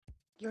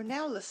You're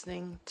now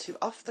listening to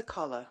Off the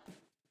Collar,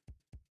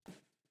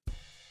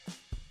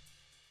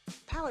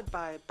 powered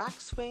by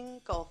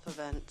Backswing Golf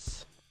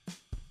Events.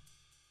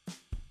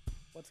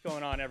 What's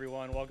going on,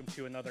 everyone? Welcome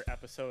to another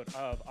episode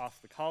of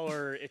Off the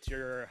Collar. It's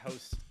your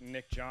host,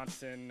 Nick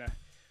Johnson.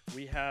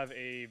 We have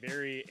a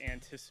very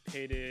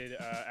anticipated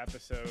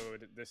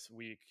episode this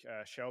week.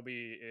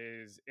 Shelby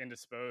is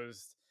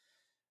indisposed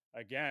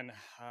again.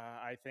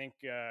 I think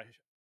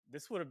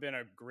this would have been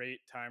a great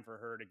time for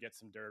her to get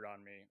some dirt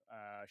on me.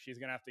 She's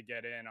going to have to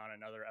get in on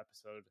another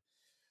episode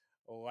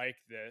like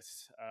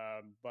this.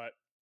 But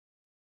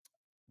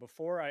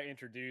before I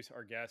introduce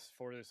our guests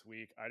for this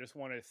week, I just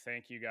want to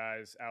thank you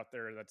guys out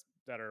there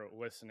that are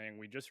listening.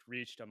 We just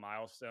reached a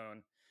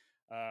milestone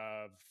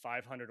of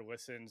 500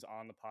 listens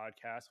on the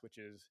podcast, which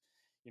is,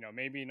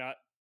 maybe not,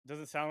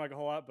 doesn't sound like a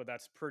whole lot, but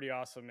that's pretty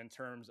awesome in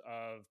terms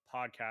of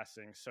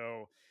podcasting.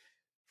 So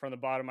from the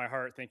bottom of my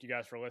heart, thank you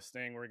guys for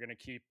listening. We're going to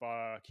keep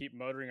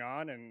motoring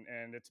on,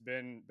 and it's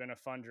been a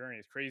fun journey.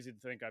 It's crazy to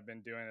think I've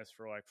been doing this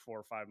for like 4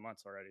 or 5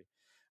 months already.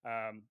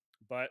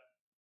 But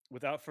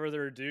without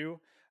further ado,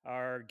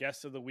 our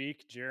guest of the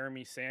week,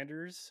 Jeremy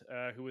Sanders,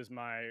 who is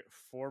my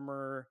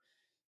former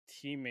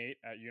teammate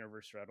at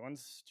University of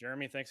Redlands.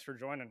 Jeremy, thanks for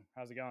joining.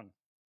 How's it going?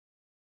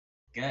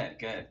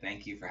 Good.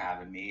 Thank you for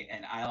having me.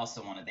 And I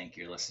also want to thank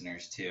your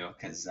listeners too,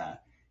 because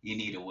you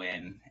need a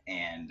win,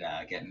 and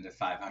getting to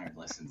 500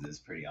 listens is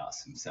pretty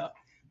awesome. So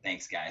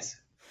thanks, guys.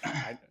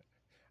 I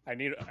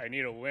need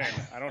a win.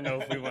 I don't know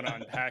if we want to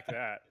unpack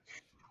that.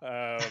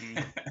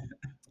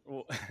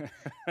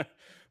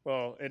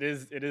 Well, it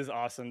is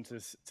awesome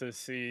to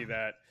see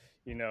that,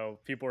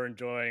 people are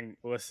enjoying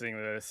listening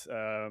to this.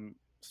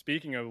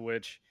 Speaking of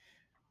which,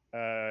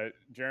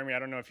 Jeremy, I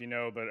don't know if you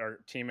know, but our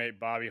teammate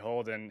Bobby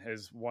Holden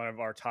is one of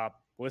our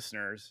top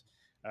listeners,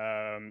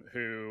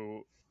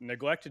 who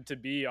neglected to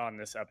be on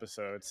this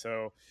episode.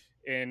 So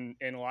in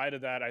light of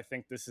that, I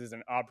think this is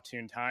an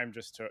opportune time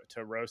just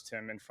to roast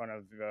him in front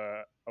of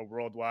a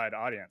worldwide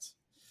audience.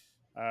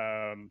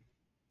 Well,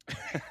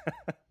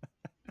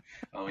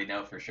 we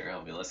know for sure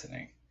he'll be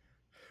listening.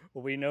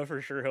 Well, we know for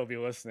sure he'll be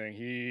listening.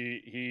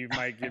 He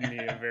might give me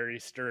a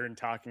very stern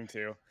talking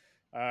to.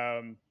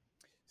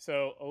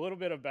 So a little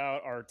bit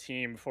about our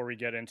team before we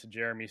get into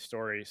Jeremy's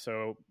story.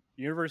 So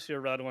University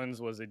of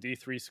Redlands was a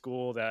D3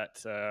 school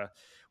that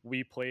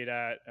we played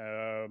at.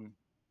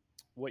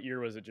 What year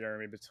was it,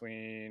 Jeremy?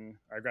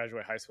 I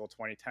graduated high school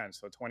 2010.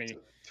 So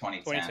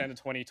 2010 to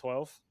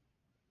 2012,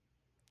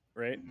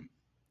 right? Mm-hmm.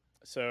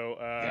 So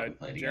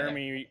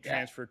Jeremy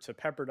transferred to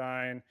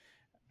Pepperdine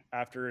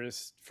after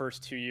his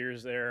first 2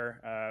 years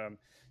there.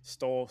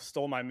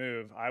 Stole my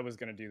move. I was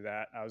going to do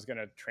that. I was going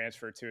to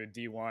transfer to a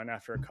D1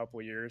 after a couple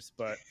of years,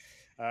 but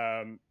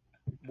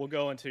we'll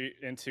go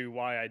into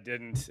why I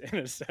didn't in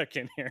a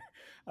second here.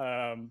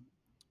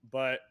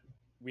 But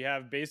we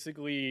have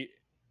basically,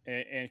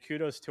 and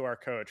kudos to our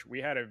coach, we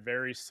had a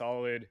very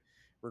solid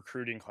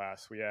recruiting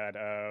class. We had,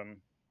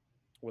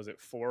 was it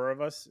 4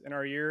 of us in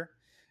our year?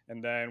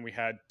 And then we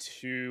had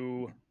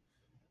 2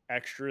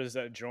 extras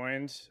that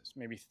joined,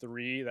 maybe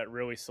 3, that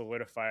really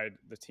solidified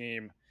the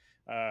team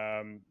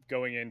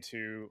going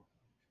into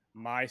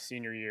my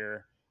senior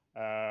year,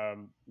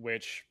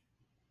 which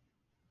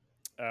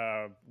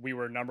we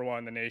were number 1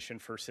 in the nation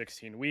for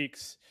 16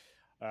 weeks.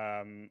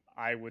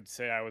 I would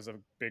say I was a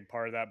big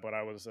part of that, but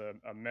I was a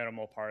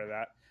minimal part of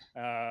that.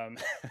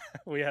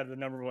 We had the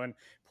number 1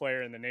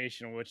 player in the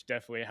nation, which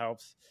definitely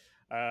helps.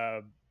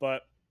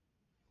 But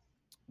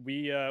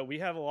we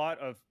have a lot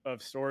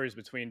of stories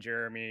between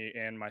Jeremy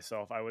and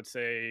myself. I would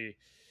say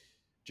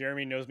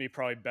Jeremy knows me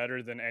probably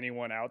better than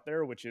anyone out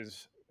there, which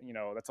is,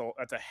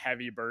 that's a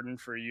heavy burden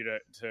for you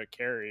to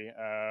carry.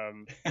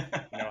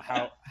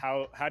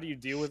 How do you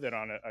deal with it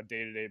on a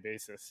day-to-day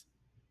basis?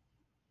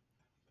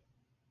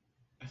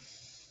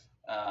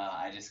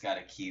 I just got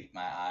to keep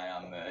my eye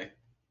on my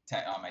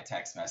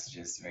text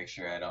messages to make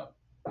sure I don't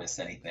miss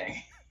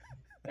anything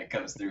that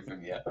comes through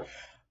from you.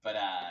 But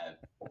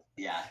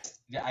yeah,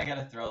 I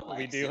gotta throw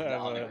likes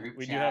on the group chat.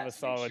 We do have a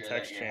solid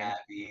text chain.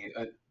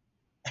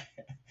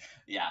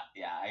 Yeah.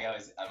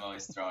 I'm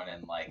always throwing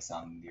in likes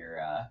on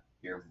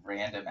your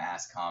random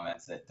ass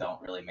comments that don't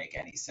really make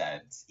any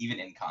sense, even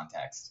in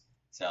context.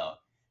 So,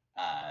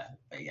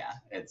 but yeah,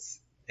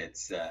 it's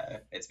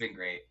been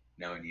great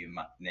knowing you,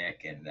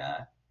 Nick, and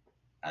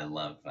I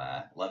love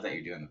that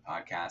you're doing the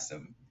podcast.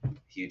 I'm a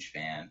huge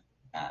fan.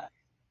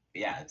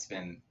 Yeah, it's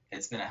been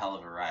a hell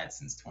of a ride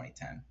since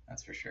 2010,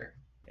 that's for sure.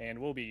 And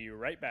we'll be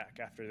right back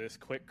after this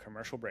quick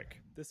commercial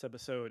break. This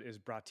episode is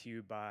brought to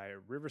you by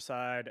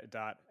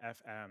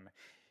Riverside.fm.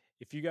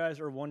 If you guys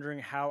are wondering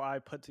how I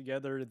put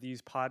together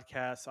these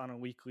podcasts on a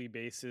weekly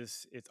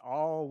basis, it's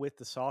all with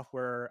the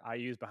software I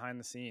use behind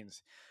the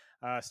scenes.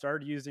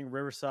 Started using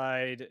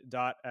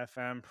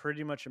Riverside.fm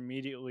pretty much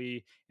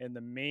immediately, and the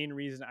main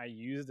reason I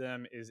use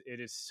them is it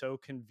is so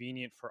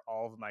convenient for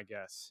all of my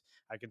guests.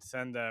 I can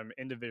send them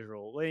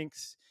individual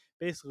links,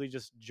 basically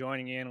just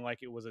joining in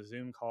like it was a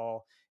Zoom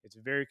call. It's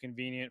very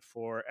convenient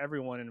for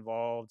everyone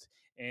involved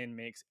and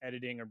makes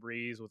editing a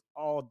breeze with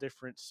all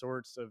different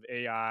sorts of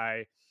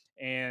AI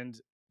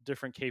and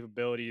different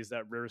capabilities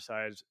that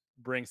Riverside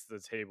brings to the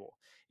table.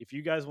 If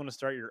you guys want to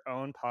start your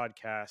own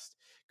podcast,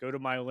 go to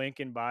my link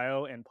in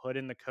bio and put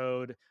in the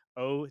code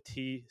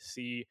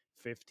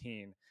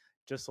OTC15,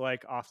 just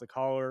like Off the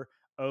Collar,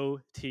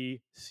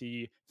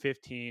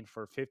 OTC15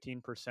 for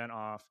 15%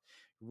 off.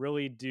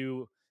 Really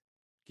do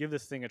give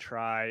this thing a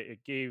try.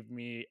 It gave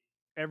me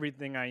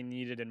everything I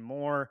needed and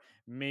more,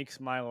 makes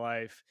my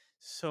life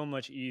so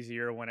much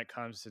easier when it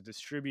comes to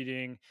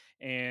distributing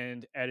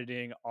and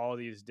editing all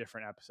these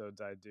different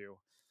episodes I do.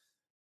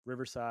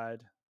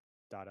 Riverside.fm.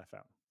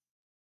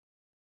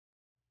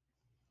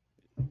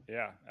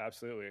 Yeah,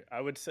 absolutely. I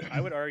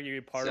would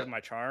argue part of my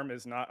charm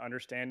is not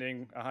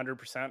understanding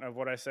 100% of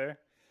what I say.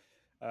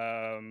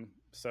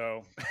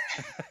 So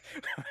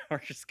we're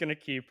just gonna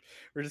keep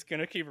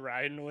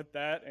riding with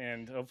that,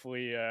 and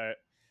hopefully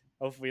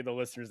the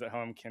listeners at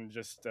home can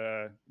just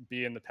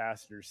be in the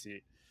passenger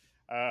seat.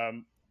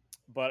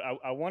 But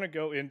I want to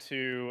go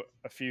into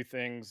a few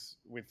things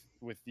with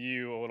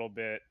you a little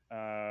bit.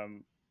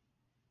 About,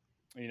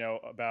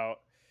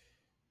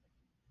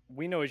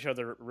 we know each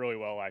other really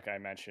well, like I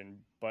mentioned,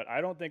 but I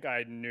don't think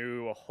I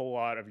knew a whole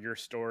lot of your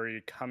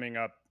story coming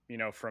up,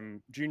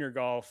 from junior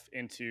golf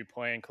into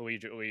playing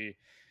collegiately.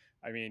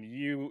 I mean,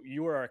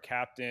 you were our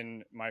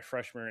captain my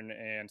freshman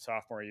and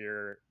sophomore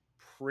year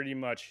pretty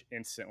much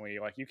instantly.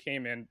 Like, you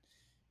came in,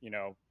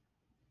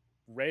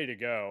 ready to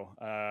go.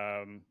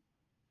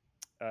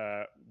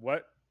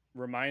 What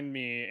remind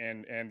me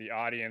and the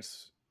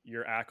audience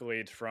your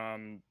accolades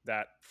from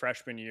that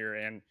freshman year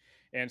and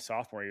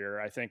sophomore year?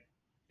 I think,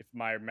 if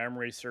my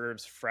memory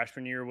serves,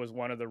 freshman year was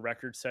one of the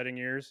record-setting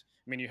years.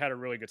 I mean, you had a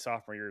really good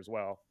sophomore year as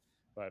well,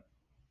 but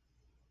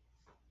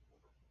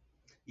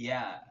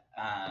yeah,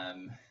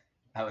 I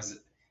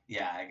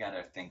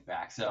gotta think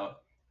back. So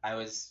I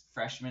was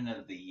freshman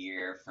of the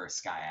year for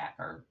SCIAC,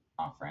 our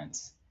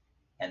conference,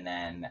 and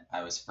then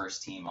I was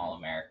first team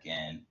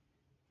All-American.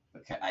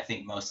 I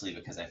think mostly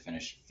because I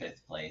finished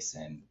 5th place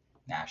in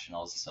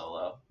nationals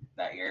solo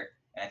that year,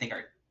 and I think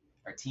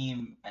our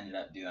team ended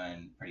up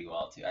doing pretty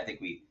well too. I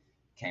think we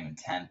came in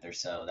 10th or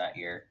so that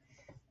year,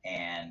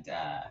 and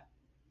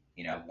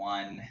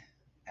won.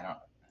 I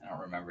don't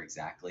remember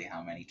exactly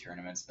how many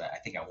tournaments, but I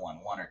think I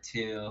won 1 or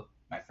 2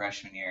 my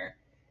freshman year,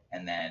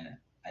 and then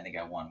I think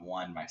I won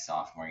 1 my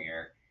sophomore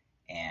year,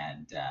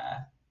 and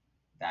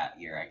that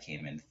year I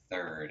came in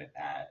 3rd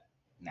at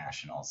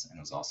nationals and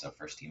was also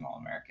first team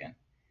All-American.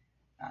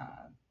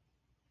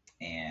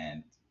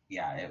 And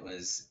yeah, it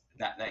was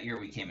that year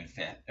we came in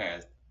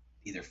 5th,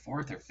 either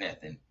 4th or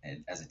 5th,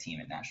 as a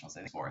team at nationals. I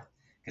think 4th,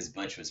 because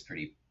Butch was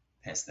pretty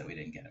pissed that we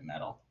didn't get a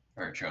medal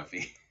or a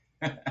trophy.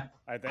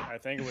 I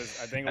think it was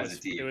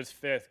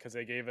 5th, because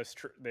they gave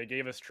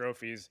us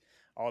trophies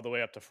all the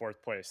way up to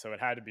 4th place, so it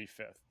had to be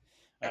 5th.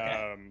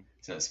 Okay.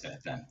 So it's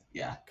 5th then,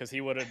 yeah. Because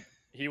he would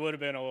have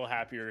been a little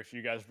happier if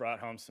you guys brought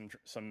home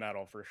some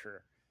medal for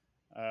sure.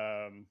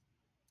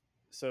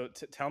 So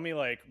tell me,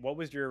 like, what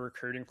was your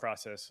recruiting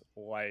process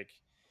like?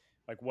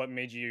 Like, what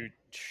made you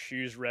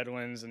choose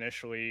Redlands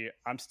initially?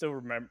 I'm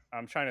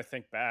trying to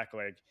think back.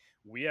 Like,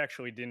 we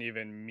actually didn't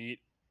even meet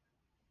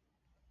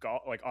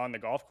on the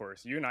golf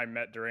course. You and I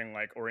met during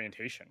like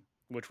orientation,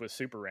 which was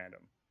super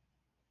random.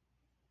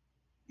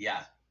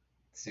 Yeah,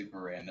 super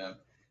random.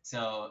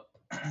 So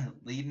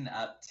leading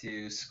up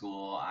to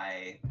school,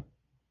 my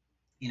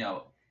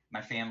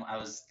family,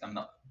 I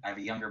have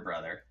a younger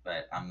brother,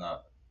 but I'm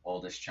the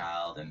oldest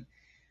child, and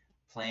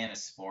playing a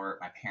sport,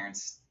 my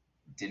parents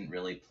didn't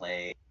really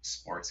play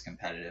sports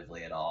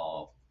competitively at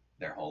all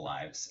their whole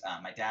lives.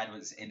 My dad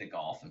was into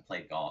golf and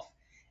played golf,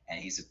 and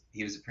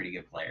he was a pretty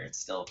good player and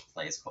still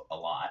plays a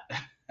lot.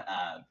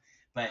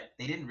 But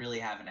they didn't really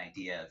have an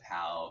idea of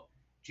how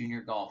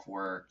junior golf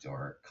worked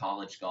or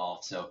college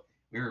golf. So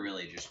we were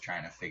really just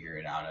trying to figure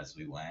it out as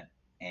we went.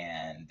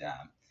 And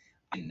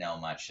I didn't know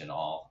much at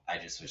all. I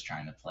just was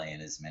trying to play in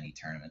as many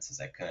tournaments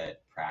as I could,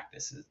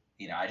 practice.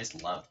 I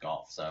just loved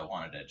golf. So I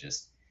wanted to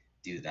just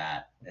do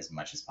that as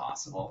much as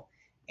possible.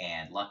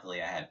 And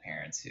luckily I had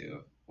parents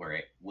who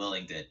were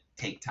willing to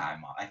take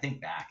time off. I think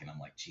back and I'm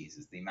like,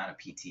 Jesus, the amount of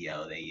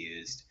PTO they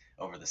used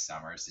over the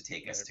summers to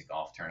take us to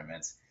golf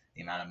tournaments,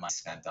 the amount of money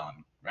spent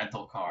on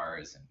rental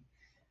cars and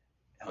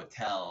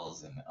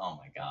hotels, and oh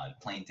my God,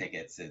 plane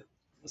tickets, it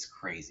was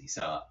crazy.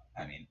 So,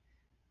 I mean,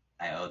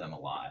 I owe them a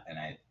lot, and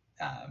I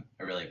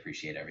really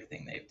appreciate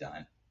everything they've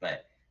done.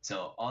 But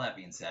so all that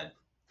being said,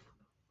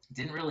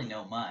 didn't really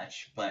know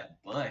much,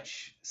 but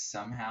Butch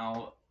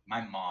somehow,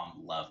 my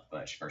mom loved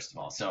Butch, first of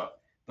all. So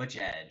Butch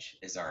Edge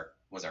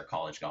was our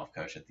college golf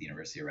coach at the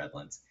University of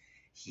Redlands.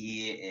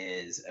 He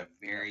is a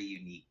very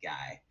unique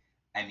guy.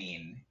 I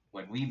mean,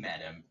 when we met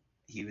him,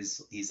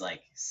 he's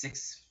like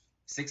 6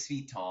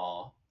 feet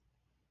tall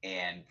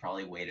and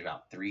probably weighed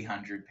about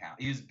 300 pounds.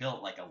 He was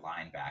built like a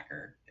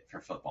linebacker for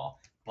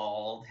football,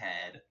 bald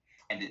head,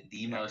 and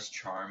the most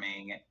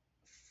charming,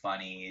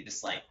 funny,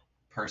 just like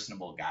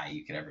personable guy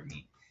you could ever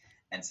meet.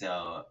 And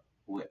so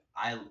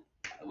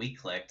we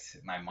clicked.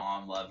 My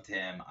mom loved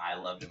him. I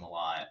loved him a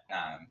lot.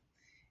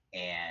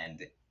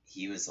 And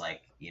he was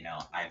like,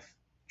 I've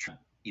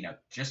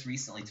just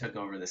recently took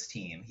over this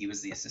team. He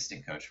was the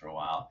assistant coach for a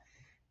while,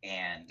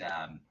 and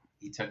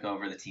he took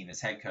over the team as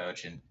head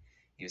coach, and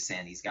he was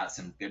saying he's got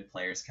some good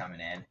players coming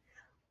in.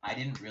 I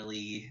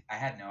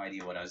had no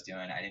idea what I was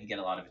doing. I didn't get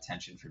a lot of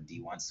attention from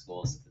D1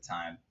 schools at the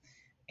time.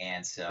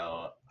 And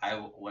so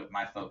what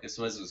my focus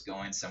was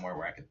going somewhere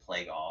where I could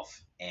play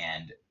golf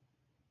and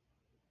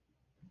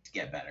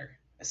get better,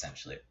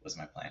 essentially, was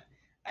my plan.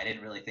 I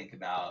didn't really think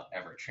about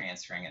ever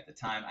transferring at the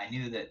time. I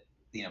knew that,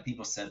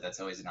 people said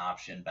that's always an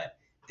option, but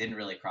didn't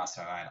really cross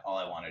my mind. All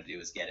I wanted to do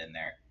was get in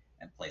there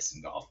and play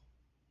some golf.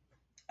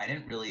 I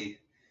didn't really,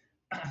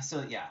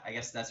 so yeah, I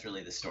guess that's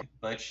really the story.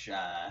 Butch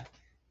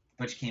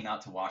came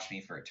out to watch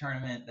me for a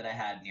tournament that I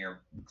had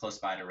close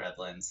by to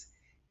Redlands,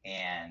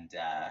 and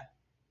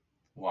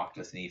walked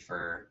with me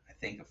for, I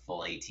think, a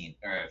full 18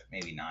 or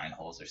maybe 9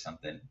 holes or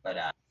something.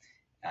 But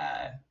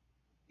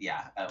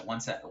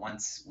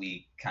once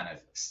we kind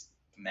of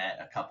met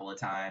a couple of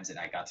times, and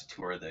I got to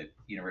tour the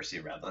University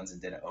of Redlands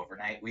and did it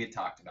overnight. We had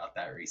talked about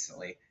that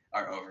recently,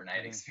 our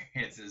overnight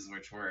experiences,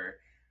 which were,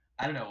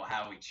 I don't know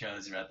how we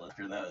chose Redlands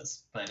for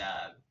those, but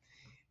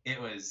it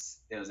was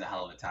a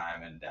hell of a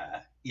time. And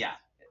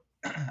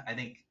I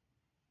think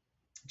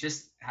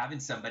just having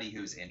somebody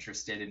who was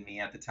interested in me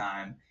at the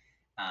time,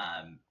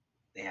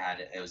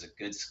 it was a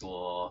good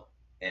school.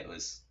 It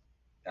was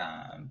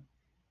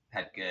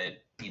had good,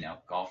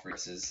 golf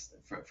races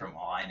from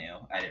all I knew.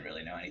 I didn't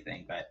really know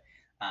anything, but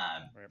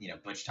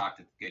Butch talked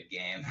a good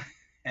game.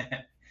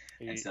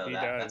 And so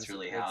that's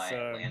really how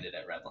I landed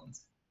at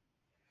Redlands.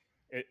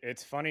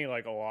 It's funny,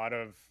 like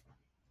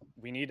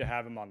we need to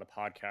have him on the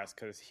podcast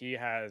because he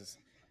has,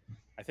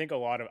 I think a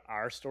lot of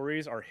our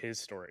stories are his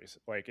stories.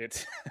 Like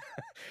it's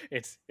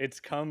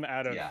come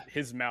out of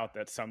his mouth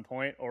at some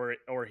point, or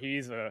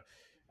he's a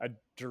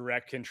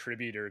direct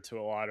contributor to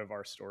a lot of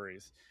our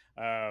stories.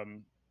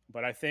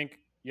 But I think,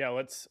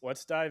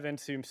 let's dive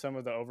into some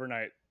of the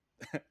overnight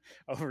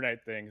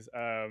things.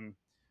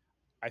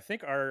 I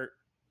think our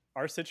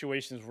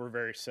situations were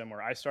very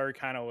similar. I started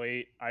kind of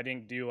late. I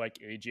didn't do like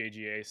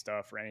AJGA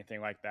stuff or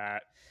anything like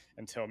that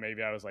until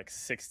maybe I was like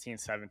 16,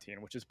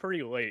 17, which is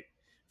pretty late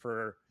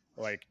for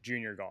like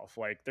junior golf.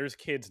 Like there's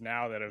kids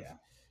now that have,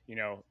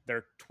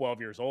 they're 12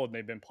 years old and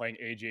they've been playing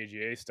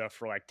AJGA stuff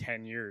for like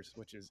 10 years,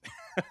 which is,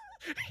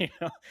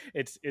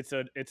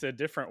 it's a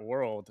different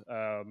world.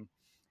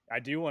 I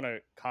do want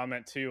to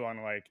comment too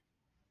on like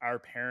our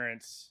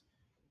parents.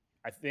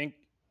 I think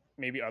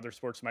maybe other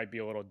sports might be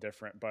a little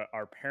different, but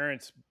our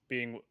parents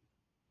being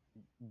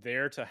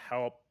there to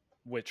help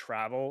with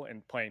travel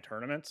and playing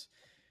tournaments,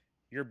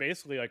 you're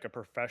basically like a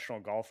professional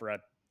golfer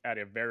at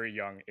a very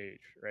young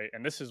age, right?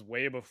 And this is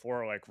way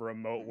before like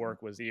remote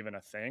work was even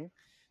a thing.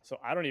 So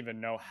I don't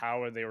even know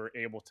how they were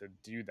able to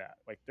do that.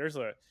 Like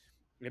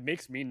it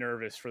makes me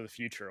nervous for the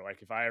future.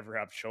 Like if I ever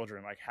have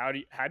children, like how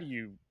do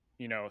you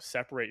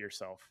separate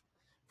yourself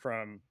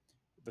from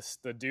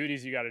the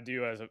duties you got to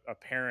do as a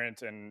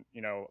parent and,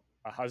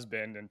 a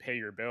husband and pay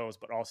your bills,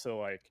 but also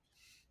like,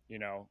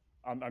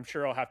 I'm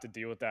sure I'll have to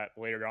deal with that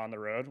later on the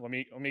road. Let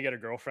me get a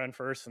girlfriend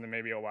first and then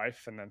maybe a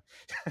wife. And then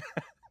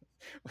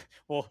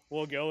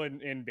we'll go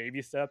in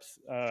baby steps.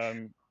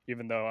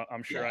 Even though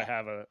I'm sure I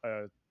have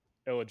a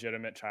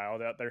illegitimate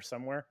child out there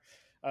somewhere.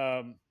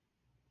 But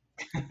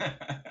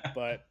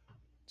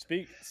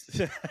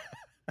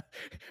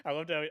I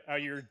loved how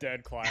you're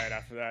dead quiet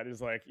after that. Is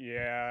like,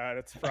 yeah,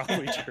 that's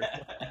probably true.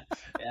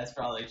 That's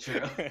probably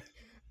true.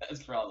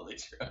 That's probably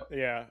true.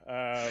 Yeah.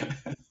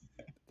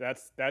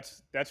 That's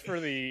for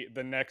the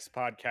next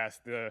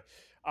podcast, the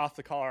Off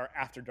the Collar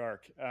After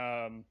Dark.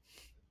 I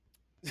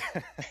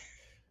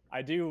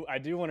do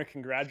want to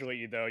congratulate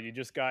you though. You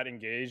just got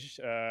engaged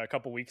a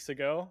couple weeks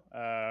ago.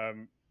 I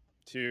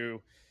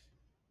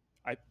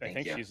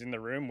think she's in the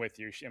room with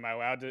you. Am I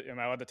allowed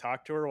to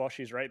talk to her while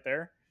she's right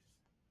there?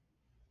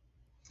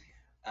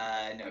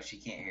 No, she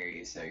can't hear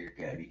you, so you're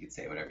good. You can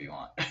say whatever you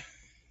want.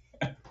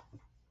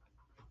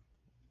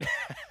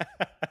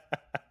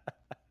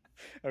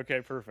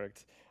 Okay,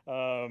 perfect.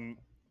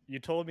 You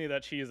told me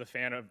that she is a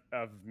fan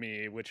of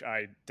me, which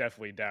I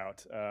definitely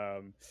doubt.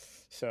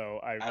 So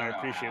I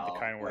appreciate the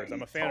kind words.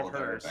 I'm a fan of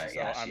hers. But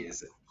yeah, she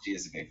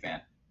is a big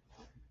fan.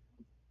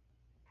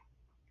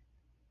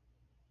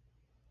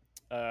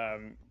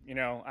 I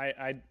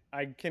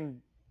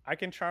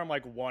can charm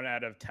like 1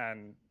 out of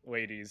 10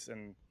 ladies,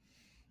 and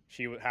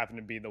she would happen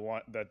to be the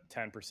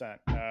 10%.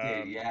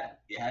 Dude, you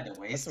had to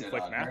waste some it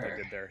quick on math her. I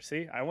did there.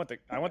 See, I went to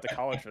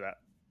college for that.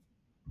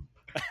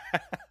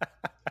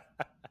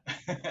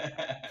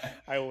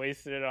 I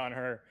wasted it on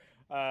her.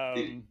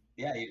 Dude,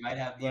 yeah, you might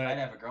have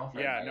a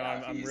girlfriend. Yeah, no,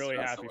 I'm really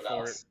happy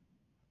for it.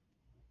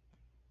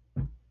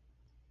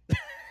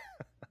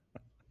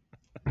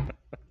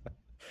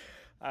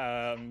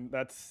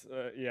 That's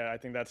I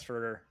think that's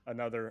for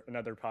another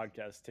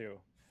podcast too.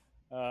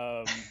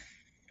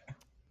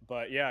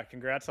 But yeah,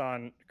 congrats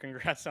on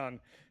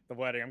the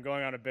wedding. I'm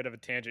going on a bit of a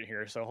tangent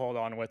here, so hold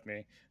on with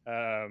me.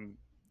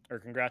 Or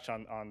congrats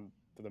on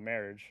the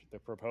marriage, the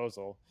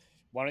proposal.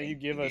 Why don't you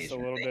give us a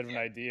little bit of an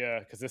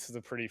idea, because this is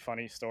a pretty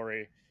funny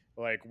story,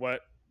 like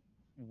what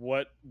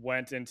what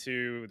went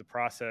into the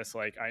process.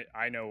 Like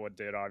I know what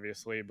did,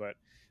 obviously, but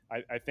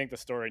I think the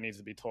story needs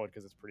to be told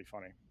because it's pretty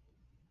funny.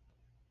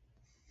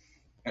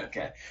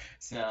 Okay,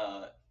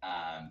 so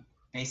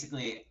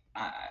basically,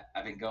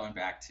 I've been going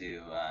back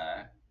to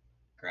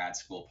grad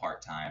school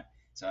part time,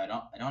 so I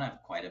don't have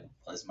quite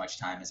as much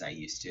time as I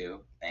used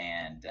to,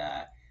 and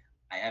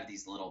I have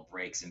these little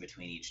breaks in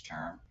between each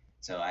term.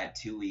 So I had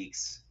 2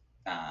 weeks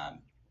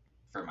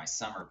for my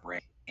summer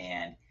break,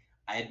 and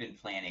I had been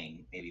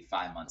planning maybe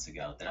 5 months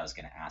ago that I was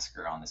going to ask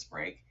her on this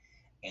break,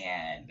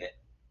 and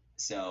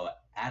so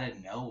out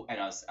of no, and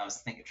I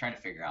was thinking, trying to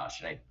figure out,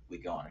 we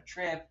go on a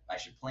trip? I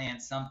should plan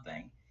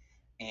something.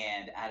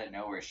 And out of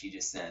nowhere, she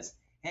just says,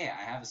 "Hey,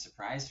 I have a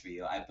surprise for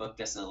you. I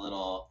booked us a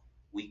little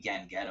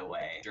weekend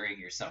getaway during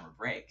your summer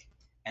break."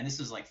 And this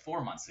was like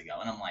 4 months ago.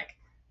 And I'm like,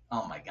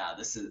 "Oh my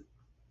God,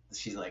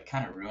 she's like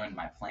kind of ruined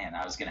my plan.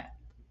 I was going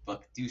to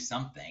do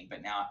something,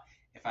 but now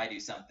if I do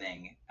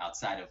something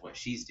outside of what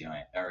she's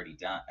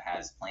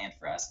has planned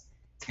for us,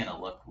 it's going to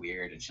look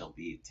weird and she'll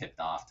be tipped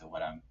off to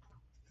what I'm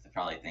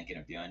probably thinking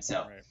of doing."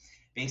 So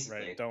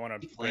basically, don't want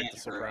to break the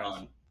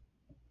surprise.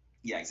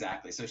 Yeah,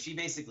 exactly. So she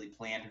basically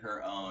planned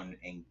her own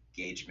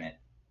engagement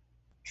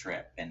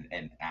trip and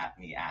at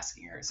me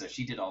asking her. So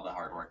she did all the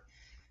hard work.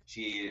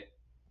 She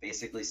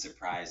basically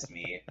surprised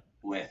me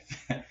with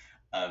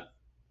a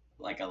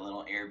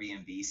little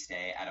Airbnb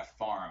stay at a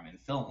farm in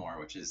Fillmore,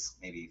 which is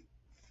maybe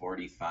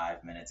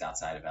 45 minutes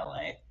outside of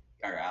LA,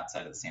 or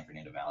outside of the San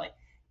Fernando Valley.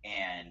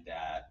 And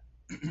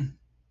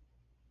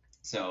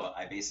so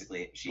I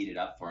basically sheeted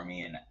up for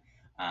me, and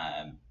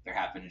there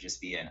happened to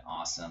just be an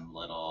awesome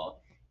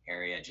little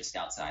area just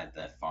outside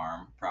the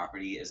farm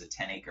property. Is a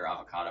 10-acre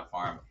avocado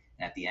farm,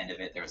 and at the end of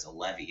it there was a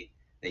levee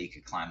that you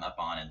could climb up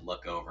on and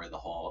look over the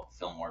whole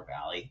Fillmore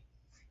Valley,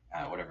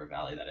 whatever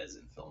valley that is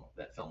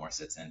that Fillmore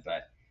sits in.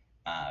 But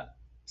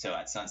so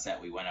at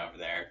sunset we went over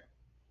there,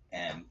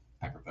 and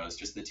I proposed,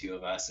 just the two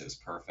of us. It was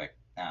perfect.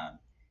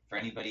 For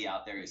anybody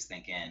out there who's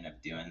thinking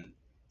of doing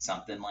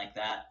something like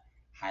that,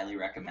 highly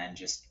recommend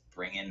just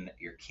bringing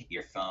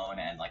your phone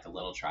and like a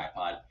little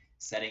tripod,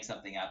 setting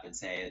something up, and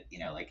say,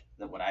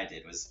 what I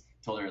did was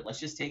told her, let's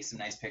just take some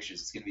nice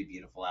pictures. It's going to be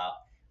beautiful out.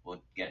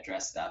 We'll get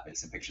dressed up and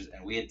some pictures.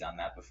 And we had done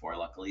that before,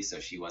 luckily, so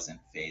she wasn't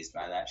fazed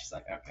by that. She's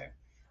like, okay,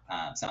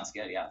 sounds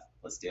good. Yeah,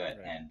 let's do it.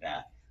 Right. And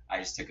I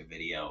just took a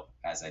video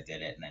as I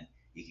did it, and then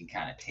you can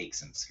kind of take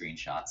some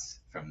screenshots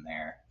from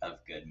there of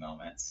good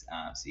moments,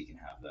 so you can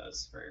have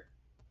those for,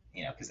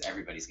 because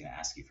everybody's going to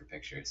ask you for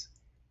pictures.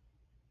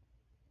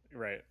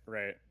 Right.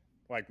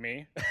 Like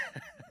me.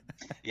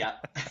 Yeah.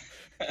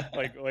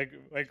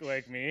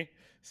 like me.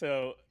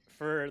 So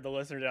for the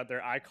listeners out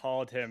there, I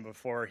called him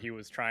before he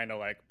was trying to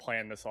like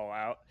plan this all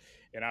out,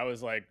 and I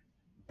was like,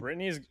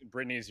 Brittany's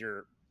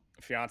your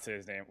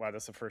fiance's name. Wow,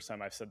 that's the first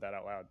time I've said that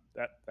out loud.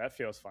 That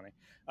feels funny.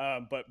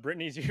 But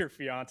Brittany's your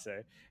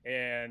fiance,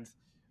 and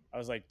I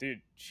was like,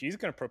 dude, she's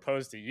gonna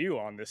propose to you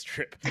on this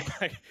trip.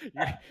 Like,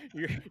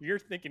 you're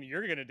thinking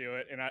you're gonna do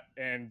it,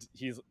 and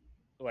he's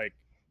like,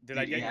 did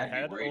I get your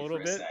head a little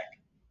bit?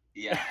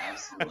 Yeah,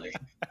 absolutely.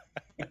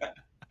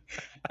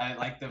 I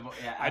like the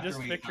after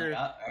we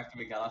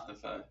got off the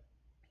phone.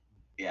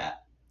 Yeah,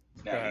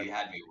 no, you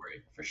had me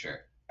worried for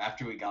sure.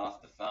 After we got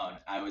off the phone,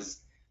 I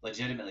was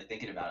legitimately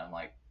thinking about it. I'm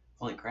like,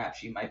 holy crap,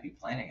 she might be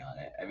planning on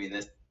it. I mean,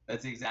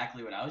 that's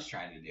exactly what I was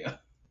trying to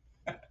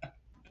do.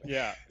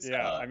 Yeah.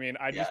 I mean,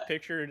 I just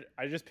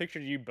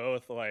pictured you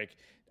both like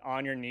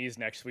on your knees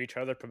next to each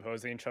other,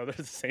 proposing each other at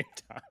the same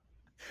time.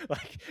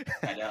 Like,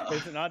 I know.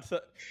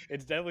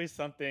 It's definitely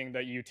something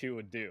that you two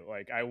would do.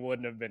 Like, I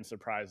wouldn't have been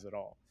surprised at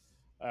all.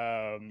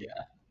 And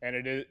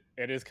it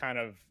is kind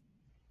of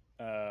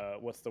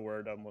what's the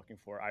word I'm looking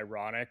for?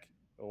 Ironic,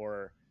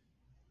 or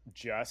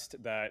just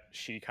that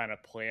she kind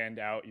of planned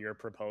out your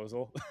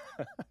proposal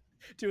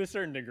to a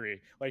certain degree.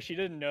 Like, she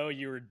didn't know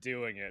you were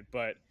doing it,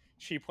 but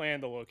she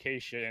planned the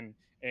location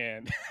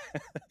and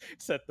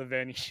set the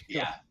venue.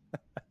 Yeah.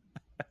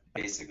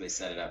 Basically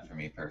set it up for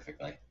me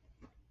perfectly.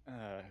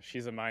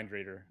 She's a mind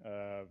reader.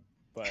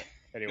 But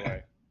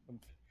anyway.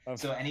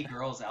 So any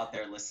girls out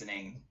there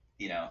listening,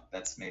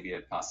 that's maybe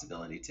a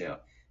possibility too.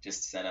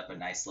 Just set up a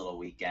nice little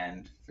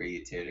weekend for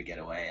you two to get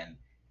away, and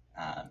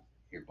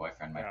your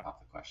boyfriend might pop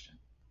the question.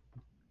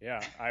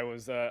 Yeah, I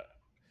was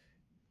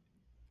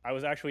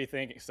actually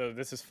thinking, so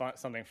this is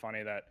something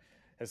funny that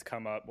has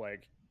come up.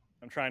 Like,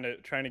 I'm trying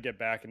to get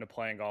back into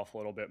playing golf a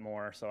little bit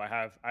more. So I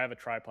have a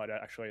tripod.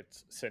 Actually,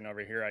 it's sitting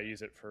over here. I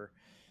use it for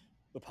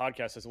the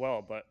podcast as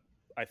well. But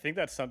I think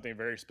that's something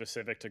very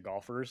specific to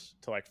golfers,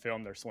 to like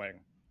film their swing,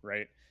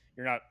 right?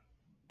 You're not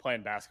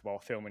playing basketball,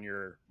 filming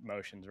your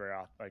motions very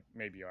often. Like,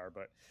 maybe you are,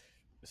 but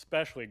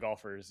especially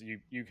golfers,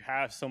 you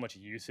have so much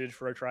usage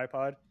for a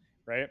tripod,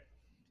 right?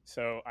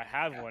 So I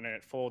have one, and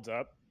it folds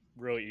up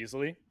really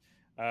easily.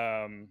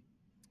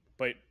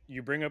 But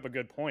you bring up a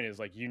good point, is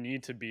like, you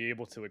need to be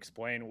able to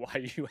explain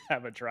why you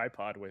have a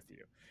tripod with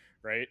you,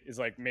 right? Is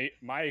like,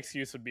 my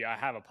excuse would be, I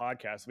have a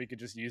podcast. We could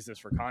just use this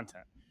for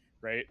content,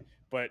 right?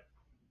 But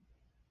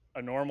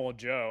a normal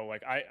Joe,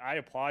 like I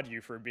applaud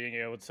you for being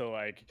able to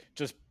like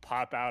just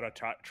pop out a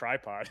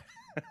tripod.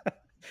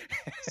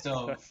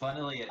 So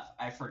funnily enough,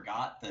 I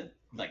forgot the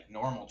like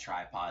normal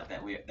tripod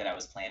that I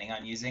was planning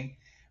on using,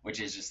 which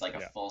is just like a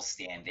Yeah. full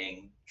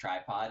standing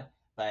tripod.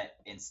 But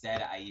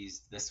instead, I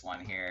used this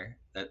one here,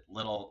 the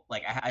little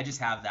like I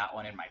just have that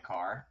one in my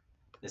car,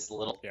 this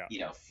little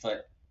Yeah.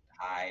 foot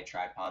high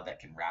tripod that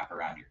can wrap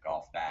around your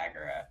golf bag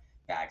or a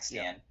bag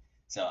stand.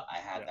 So I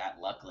had that.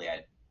 Luckily,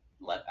 I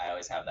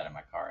always have that in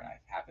my car, and I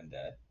happened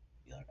to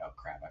be like, oh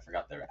crap, I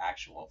forgot the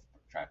actual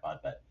tripod,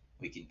 but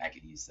I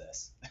could use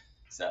this.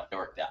 So it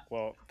worked out.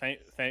 Well,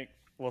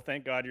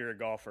 thank God you're a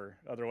golfer.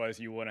 Otherwise,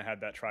 you wouldn't have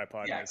had that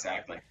tripod. Yeah,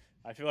 exactly.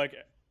 I feel like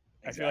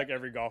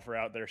every golfer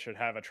out there should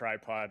have a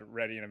tripod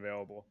ready and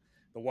available.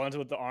 The ones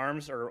with the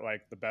arms are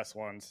like the best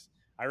ones.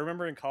 I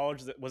remember in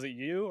college, was it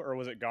you or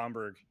was it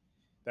Gomberg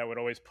that would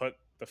always put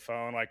the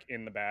phone like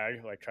in the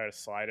bag, like try to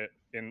slide it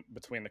in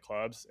between the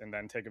clubs and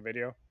then take a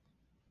video?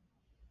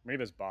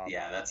 Maybe it's Bob.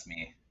 Yeah, that's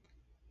me.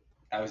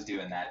 I was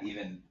doing that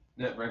even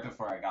right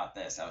before I got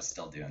this. I was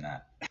still doing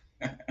that.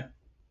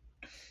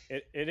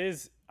 It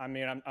is. I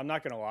mean, I'm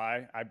not gonna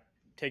lie. I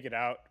take it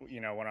out,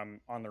 when I'm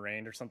on the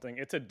range or something.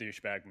 It's a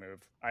douchebag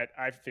move.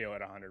 I feel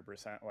it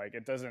 100%. Like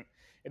it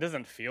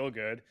doesn't feel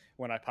good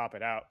when I pop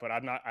it out. But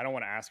I don't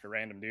want to ask a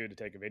random dude to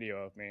take a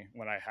video of me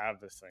when I have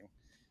this thing.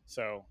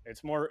 So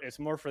it's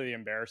more for the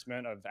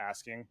embarrassment of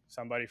asking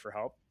somebody for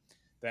help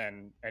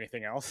than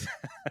anything else.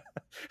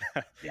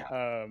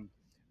 Yeah.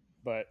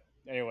 But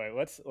anyway,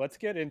 let's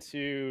get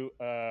into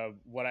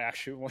what I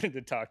actually wanted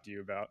to talk to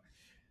you about.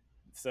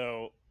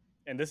 So,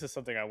 and this is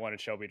something I wanted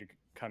Shelby to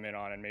come in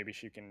on, and maybe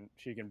she can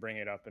bring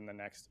it up in the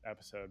next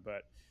episode.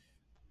 But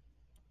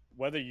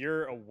whether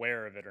you're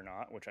aware of it or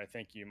not, which I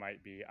think you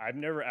might be, I've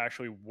never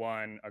actually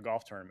won a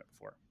golf tournament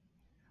before.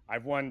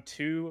 I've won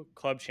 2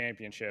 club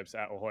championships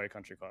at La Jolla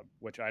Country Club,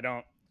 which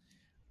a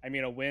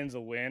win's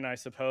a win, I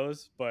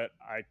suppose, but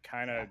I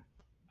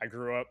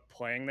grew up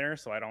playing there,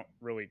 so I don't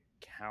really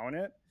count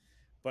it.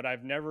 But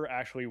I've never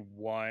actually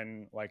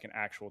won like an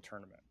actual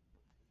tournament.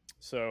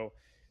 So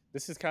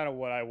this is kind of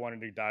what I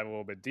wanted to dive a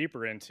little bit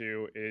deeper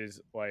into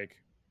is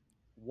like,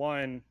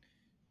 one,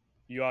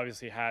 you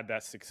obviously had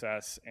that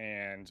success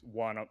and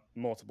won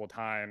multiple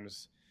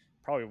times,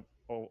 probably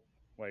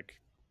like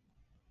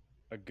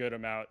a good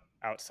amount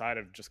outside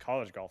of just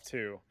college golf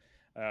too.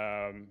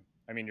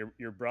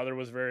 Your brother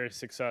was very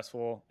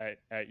successul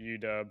at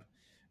UW.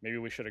 Maybe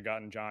we should have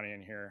gotten Johnny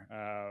in here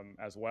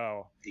as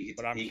well.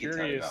 But I'm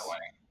curious.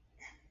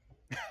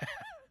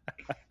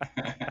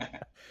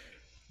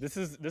 This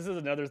is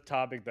another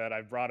topic that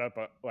I've brought up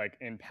like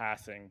in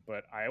passing,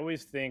 but I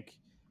always think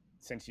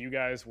since you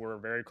guys were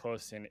very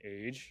close in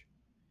age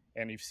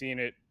and you've seen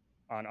it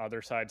on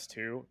other sides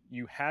too,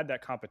 you had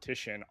that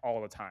competition all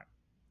the time,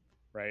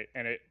 right?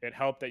 And it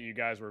helped that you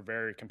guys were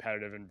very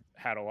competitive and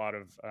had a lot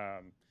of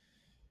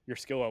your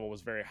skill level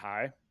was very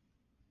high,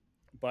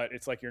 but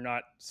it's like you're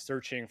not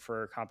searching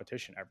for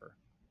competition ever.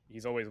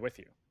 He's always with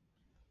you,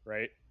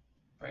 right?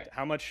 Right.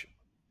 How much,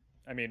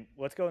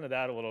 let's go into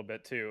that a little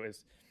bit too,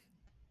 is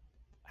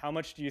how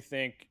much do you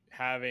think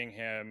having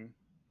him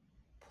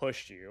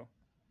pushed you?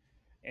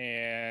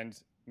 And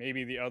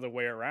maybe the other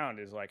way around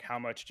is like, how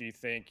much do you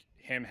think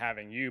him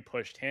having you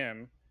pushed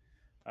him?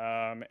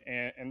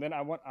 And then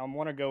I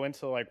want to go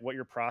into like what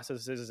your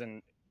process is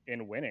in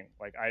winning.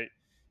 Like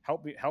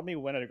help me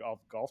win a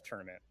golf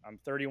tournament. I'm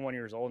 31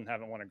 years old and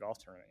haven't won a golf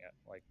tournament yet.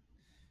 Like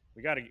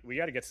we got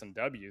to get some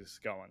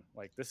W's going.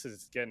 Like this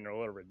is getting a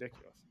little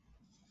ridiculous.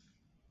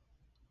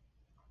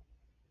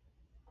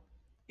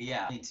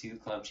 Yeah, only 2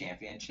 club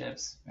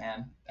championships,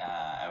 man.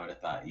 I would have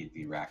thought you'd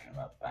be racking them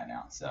up by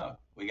now. So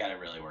we got to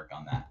really work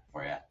on that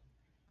for you.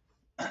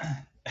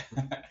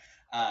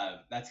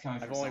 That's coming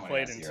from someone who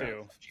has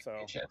 0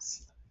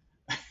 championships.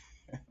 So.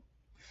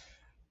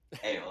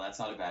 Hey, well, that's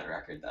not a bad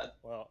record, then.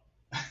 Well,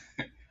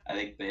 I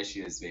think the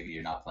issue is maybe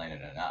you're not playing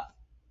it enough.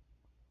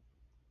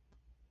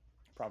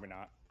 Probably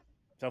not.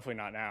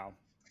 Definitely not now.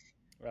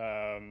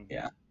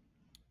 Yeah.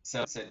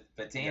 So,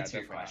 but to answer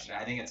your question,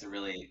 I think it's a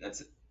really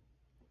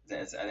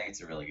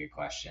good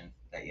question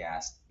that you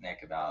asked,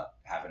 Nick, about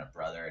having a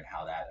brother and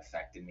how that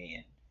affected me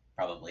and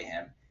probably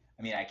him.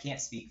 I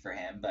can't speak for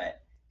him,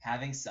 but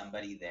having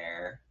somebody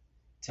there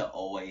to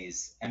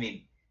always,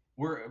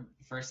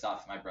 first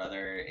off, my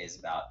brother is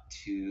about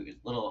a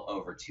little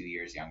over 2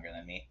 years younger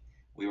than me.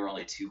 We were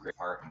only 2 grades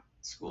apart in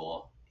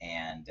school,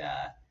 and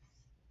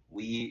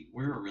we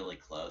were really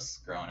close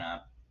growing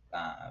up.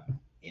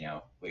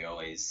 We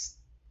always,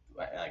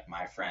 like,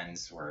 my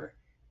friends were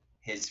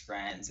his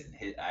friends, and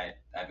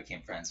I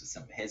became friends with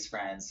some of his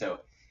friends. So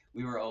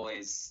we were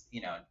always,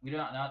 we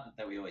don't, not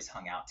that we always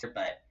hung out here,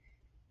 but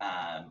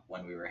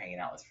when we were hanging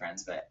out with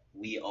friends, but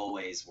we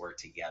always were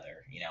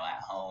together,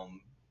 at home,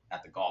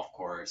 at the golf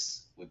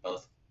course. We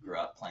both grew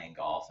up playing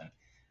golf, and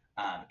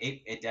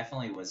it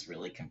definitely was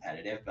really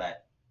competitive,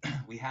 but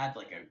we had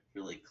like a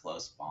really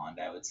close bond,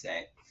 I would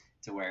say,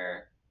 to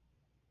where,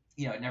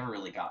 it never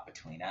really got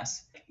between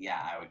us. Yeah,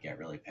 I would get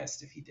really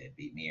pissed if he did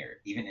beat me,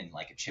 or even in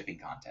like a chipping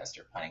contest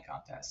or putting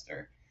contest,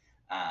 or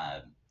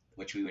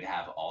which we would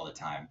have all the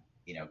time.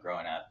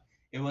 Growing up,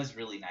 it was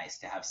really nice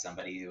to have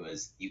somebody who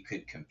was you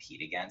could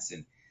compete against.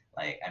 And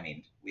like, I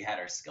mean, we had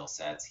our skill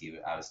sets.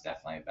 I was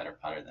definitely a better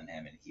putter than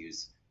him, and he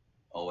was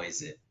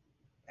always it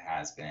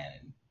has been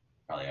and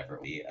probably ever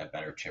will be a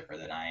better chipper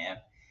than I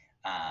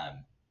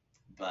am.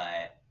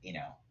 But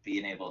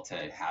being able to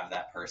have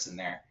that person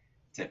there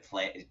to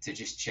play to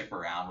just chip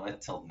around with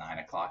till 9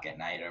 o'clock at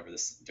night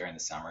during the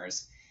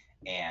summers,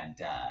 and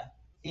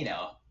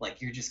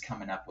like you're just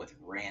coming up with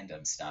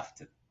random stuff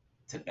to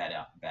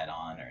bet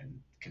on or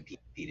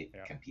compete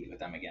with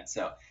them again.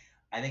 So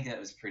I think that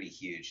was pretty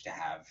huge to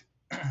have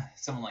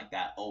someone like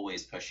that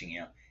always pushing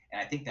you,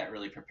 and I think that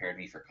really prepared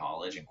me for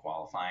college and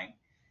qualifying.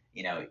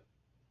 You know,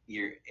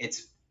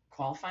 it's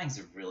qualifying is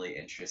a really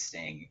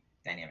interesting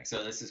dynamic.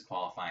 So this is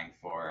qualifying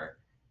for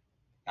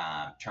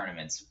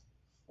tournaments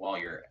while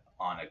you're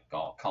on a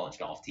college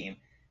golf team.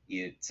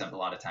 A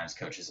lot of times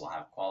coaches will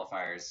have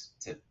qualifiers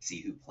to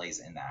see who plays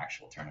in the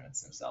actual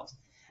tournaments themselves,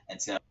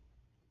 and so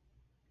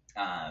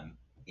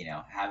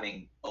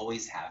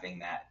always having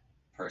that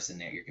person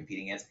that you're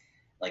competing against,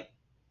 like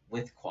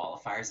with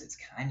qualifiers, it's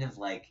kind of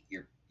like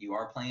you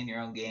are playing your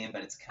own game,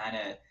 but it's kind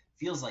of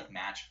feels like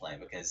match play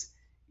because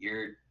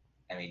you're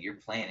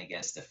playing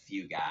against a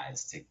few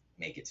guys to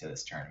make it to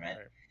this tournament.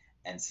 Right.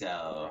 And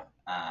so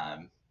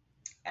I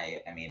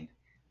mean,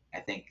 I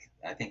think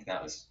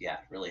that was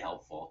really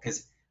helpful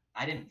because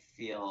I didn't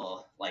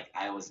feel like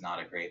I was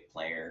not a great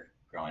player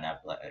growing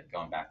up.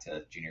 Going back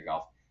to junior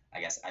golf,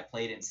 I guess I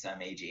played in some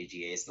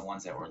AJGAs, the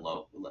ones that were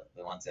low,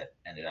 the ones that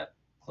ended up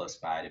close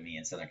by to me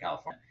in Southern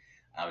California.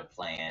 I would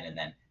play in, and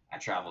then I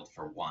traveled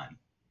for one,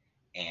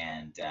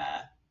 and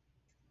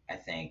I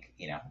think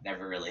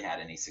never really had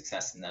any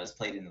success in those.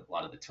 Played in a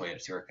lot of the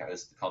Toyota Tour Cup. It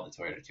was called the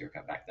Toyota Tour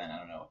Cup back then. I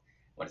don't know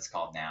what it's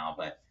called now,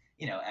 but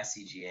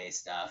SCGA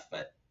stuff.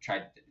 But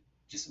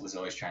was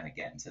always trying to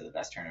get into the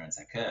best tournaments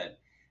I could.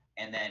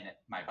 And then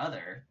my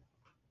brother,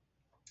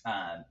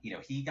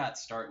 we got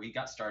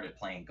started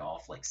playing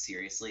golf like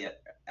seriously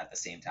at the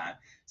same time.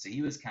 So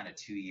he was kind of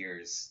 2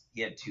 years.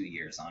 He had 2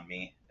 years on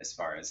me as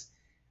far as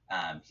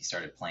he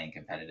started playing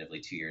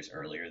competitively 2 years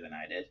earlier than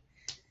I did.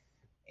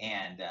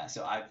 And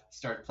so I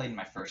started playing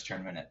my first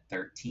tournament at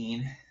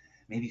 13,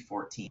 maybe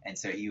 14. And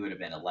so he would have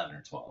been 11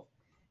 or 12.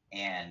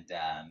 And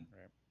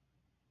right.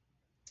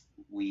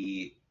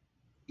 We,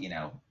 he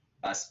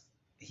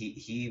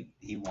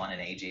won an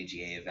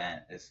AJGA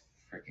event. This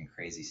freaking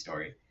crazy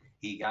story.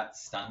 He got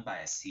stung by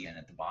a sea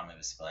at the bottom of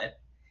his foot.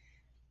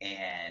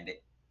 And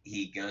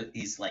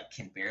he's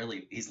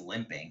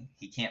limping.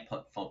 He can't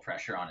put full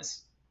pressure on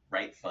his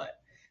right foot.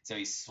 So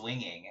he's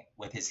swinging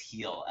with his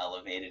heel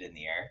elevated in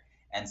the air.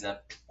 Ends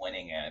up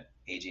winning an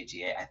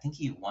AJGA. I think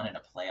he won in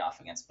a playoff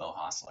against Bo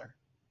Hostler,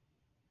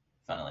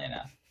 funnily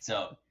enough.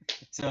 So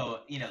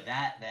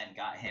that then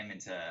got him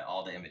into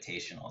all the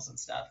invitationals and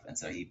stuff. And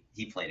so he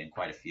played in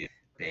quite a few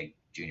big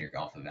junior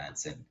golf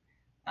events and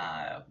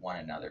won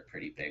another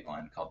pretty big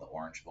one called the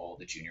Orange Bowl,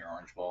 the Junior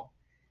Orange Bowl.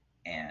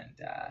 And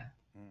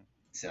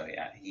so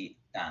I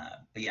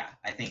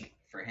think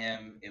for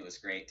him it was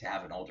great to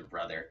have an older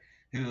brother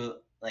who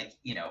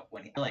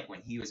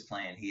when he was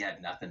playing, he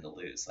had nothing to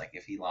lose. Like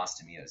if he lost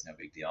to me, it was no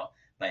big deal.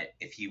 But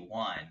if he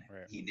won,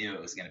 right. He knew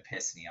it was going to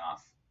piss me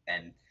off.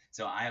 And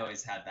so I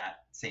always had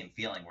that same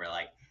feeling where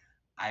like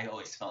I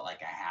always felt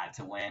like I had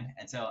to win.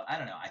 And so I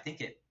don't know. I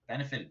think it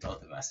benefited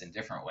both of us in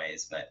different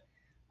ways, but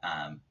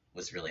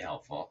was really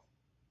helpful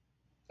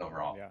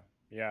overall.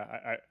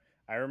 Yeah.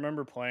 I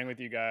remember playing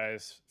with you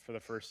guys for the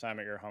first time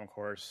at your home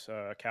course,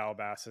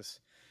 Calabasas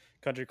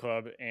Country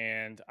Club,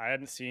 and I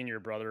hadn't seen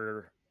your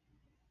brother.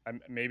 I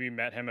maybe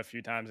met him a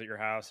few times at your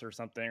house or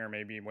something, or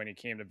maybe when he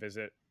came to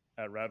visit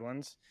at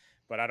Redlands,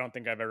 but I don't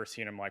think I've ever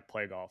seen him like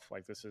play golf.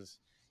 Like this is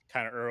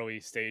kind of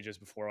early stages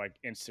before like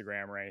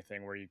Instagram or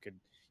anything where you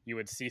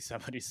would see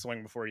somebody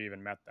swing before you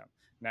even met them.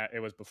 Now it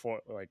was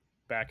before like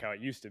back how it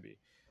used to be.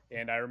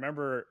 And I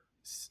remember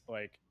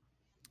like,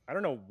 I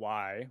don't know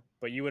why,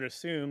 but you would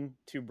assume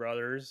two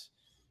brothers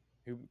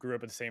who grew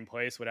up in the same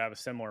place would have a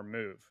similar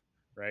move,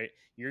 right?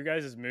 Your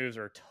guys' moves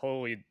are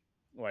totally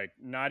like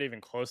not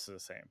even close to the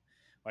same.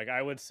 Like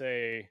I would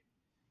say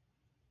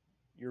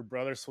your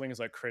brother swings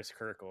like Chris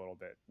Kirk a little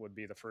bit would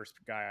be the first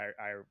guy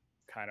I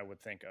kind of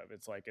would think of.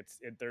 It's like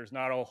there's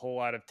not a whole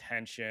lot of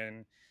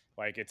tension.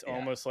 Like it's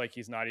almost like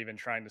he's not even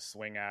trying to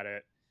swing at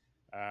it.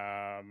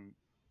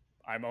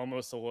 I'm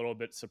almost a little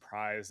bit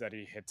surprised that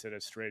he hits it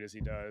as straight as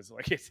he does.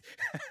 Like it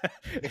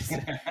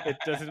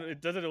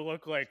doesn't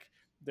look like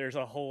there's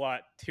a whole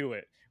lot to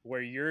it.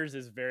 Where yours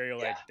is very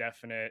like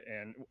definite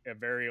and a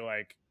very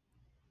like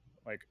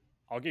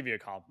I'll give you a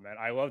compliment.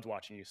 I loved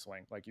watching you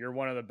swing. Like you're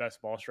one of the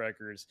best ball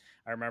strikers.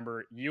 I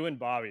remember you and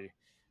Bobby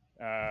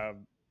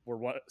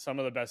were some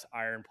of the best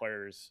iron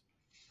players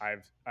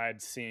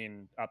I'd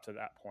seen up to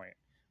that point.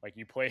 Like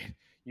you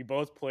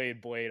both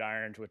played blade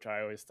irons, which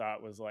I always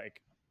thought was like,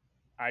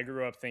 I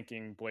grew up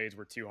thinking blades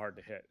were too hard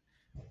to hit.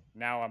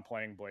 Now I'm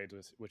playing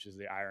blades, which is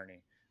the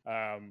irony.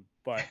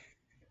 But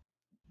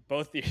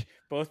both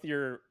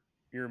your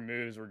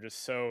moves were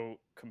just so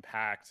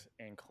compact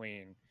and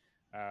clean.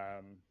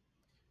 Um,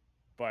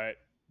 but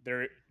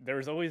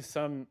there's always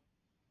some,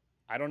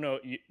 I don't know,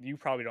 you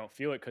probably don't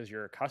feel it because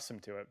you're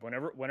accustomed to it.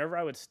 Whenever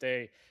I would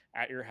stay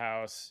at your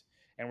house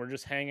and we're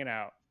just hanging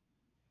out,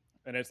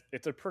 and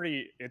it's a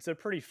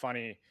pretty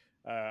funny.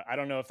 I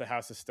don't know if the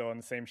house is still in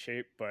the same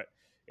shape, but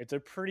it's a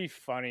pretty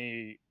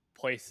funny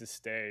place to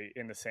stay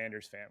in the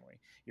Sanders family.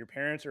 Your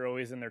parents are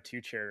always in their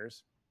two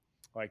chairs,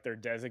 like their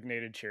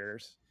designated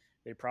chairs.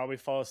 They probably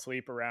fall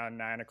asleep around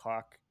 9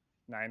 o'clock,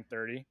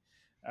 9:30,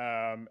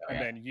 Oh and yeah.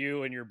 then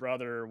you and your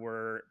brother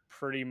were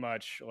pretty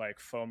much like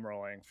foam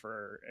rolling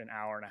for an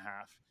hour and a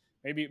half.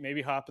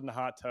 Maybe hop in the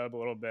hot tub a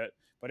little bit,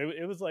 but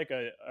it was like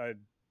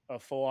a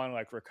full on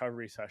like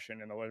recovery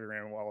session in the living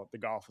room while the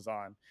golf was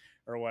on,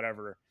 or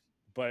whatever.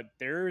 But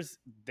there's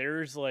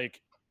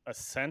like a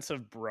sense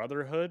of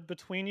brotherhood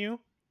between you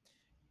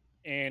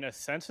and a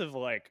sense of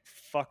like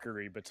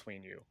fuckery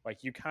between you.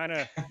 Like you kind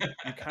of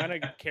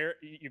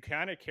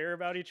care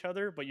about each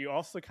other, but you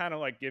also kind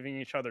of like giving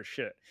each other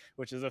shit,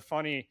 which is a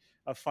funny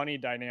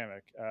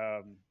dynamic.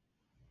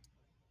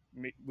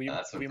 We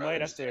That's what we might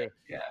brothers have do. to,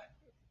 Yeah.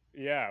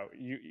 yeah.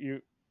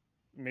 You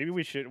maybe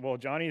we should. Well,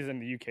 Johnny's in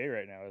the UK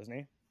right now, isn't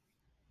he?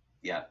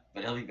 Yeah,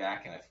 but he'll be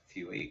back in a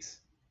few weeks,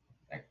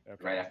 like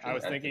Okay. right after I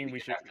was the thinking we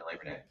weekend should. after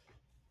Labor Day.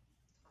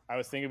 I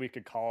was thinking we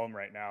could call him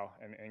right now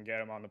and get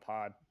him on the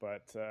pod,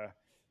 but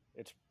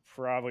it's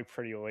probably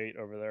pretty late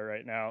over there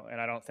right now, and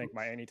I don't think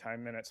my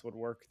anytime minutes would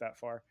work that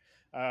far.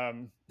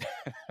 Um,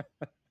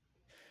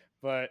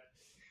 but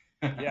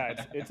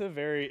yeah, it's a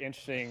very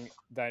interesting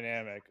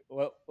dynamic.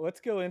 Well, let's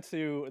go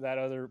into that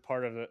other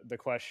part of the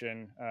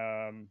question.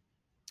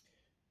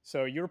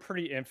 So you're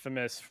pretty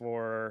infamous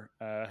for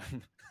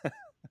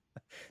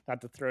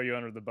not to throw you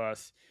under the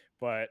bus,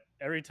 but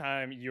every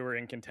time you were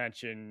in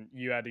contention,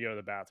 you had to go to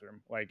the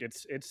bathroom. Like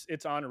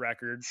it's on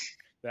record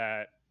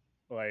that,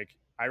 like,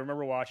 I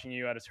remember watching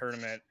you at a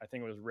tournament. I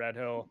think it was Red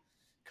Hill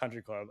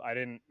Country Club. I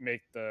didn't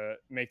make the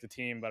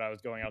team, but I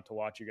was going out to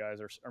watch you guys,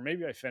 or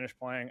maybe I finished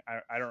playing.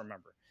 I don't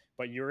remember.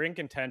 But you were in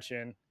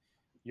contention.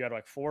 You had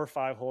like 4 or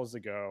 5 holes to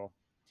go,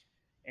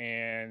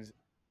 and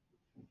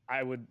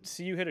I would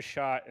see you hit a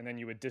shot, and then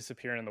you would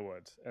disappear in the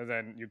woods, and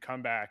then you'd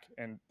come back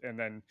and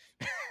then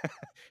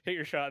hit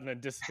your shot and then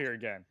disappear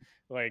again.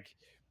 Like,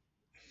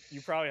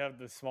 you probably have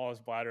the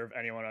smallest bladder of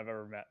anyone I've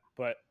ever met.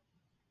 But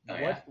Oh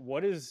yeah.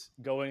 what is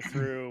going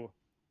through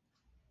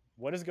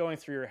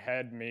your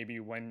head maybe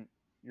when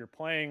you're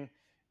playing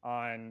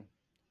on,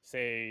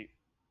 say,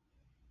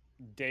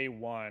 day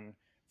one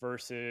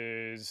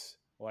versus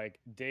like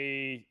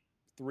day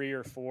 3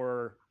 or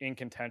 4 in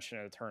contention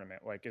at a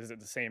tournament? Like, is it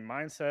the same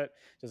mindset?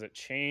 Does it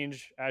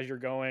change as you're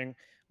going?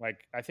 Like,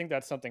 I think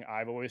that's something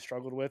I've always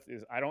struggled with,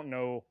 is I don't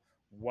know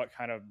what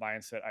kind of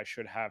mindset I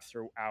should have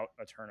throughout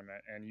a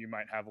tournament, and you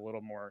might have a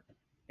little more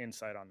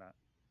insight on that.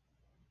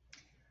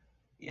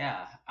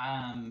 Yeah.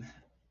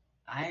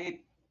 I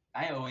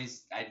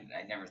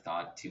I never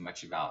thought too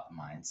much about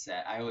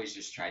mindset. I always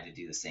just tried to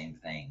do the same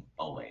thing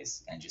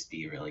always and just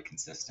be really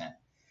consistent.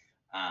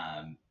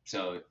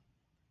 So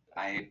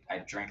I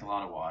drank a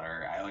lot of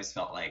water. I always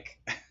felt like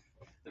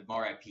the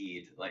more I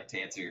peed, like to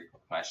answer your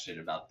question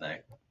about the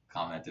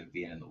comment of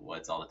being in the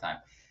woods all the time.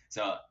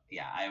 So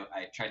yeah,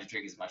 I tried to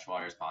drink as much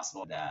water as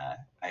possible.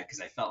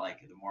 Because I felt like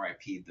the more I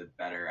peed, the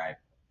better I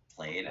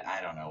played.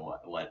 I don't know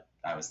what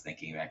I was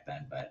thinking back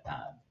then, but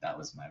that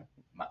was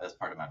that's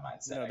part of my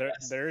mindset, No, I there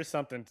guess. there is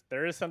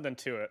something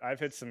to it. I've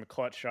hit some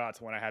clutch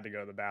shots when I had to go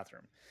to the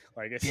bathroom.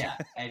 Like, it's Yeah,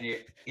 I do.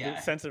 the Yeah,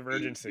 sense of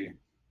urgency.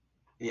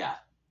 yeah,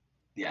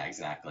 yeah,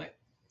 exactly.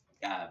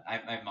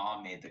 My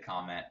mom made the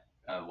comment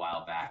a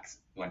while back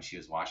when she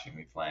was watching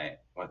me play,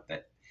 what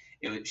that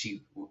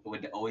she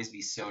would always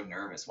be so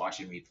nervous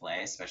watching me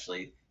play,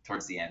 especially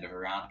towards the end of a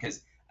round,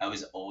 because I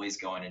was always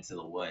going into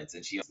the woods,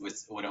 and she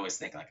would always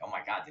think like, "Oh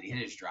my God, did he hit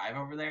his drive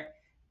over there?"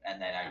 And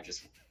then I would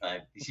just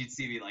she'd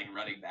see me like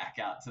running back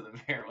out to the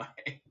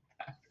fairway,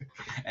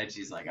 and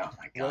she's like, "Oh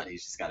my God, What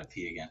he's just got to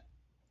pee again."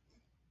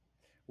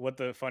 what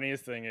the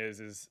funniest thing is,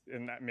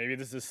 and maybe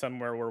this is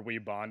somewhere where we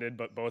bonded,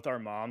 but both our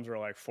moms are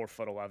like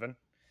 4'11",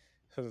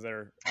 so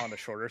they're on the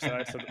shorter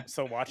side.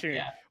 So watching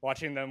Yeah.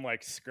 watching them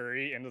like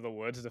scurry into the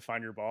woods to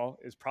find your ball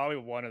is probably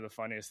one of the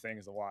funniest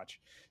things to watch.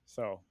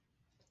 So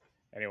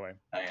anyway,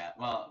 Oh yeah.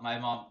 Well, my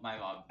mom, I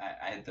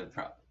had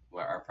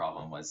well, our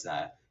problem was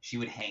she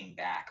would hang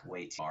back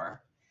way too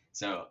far.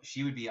 So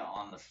she would be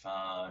on the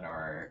phone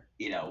or,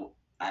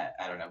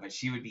 I don't know, but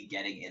she would be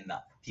getting in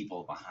the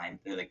people behind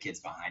the kids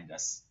behind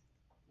us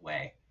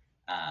way,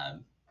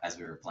 as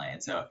we were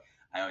playing. So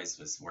I always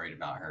was worried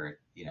about her,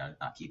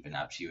 not keeping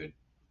up.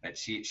 But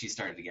she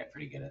started to get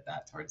pretty good at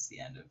that towards the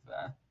end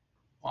of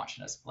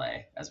watching us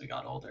play as we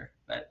got older.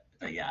 But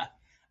yeah.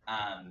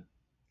 Um,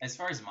 as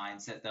far as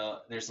mindset, though,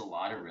 there's a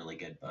lot of really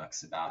good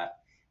books about it.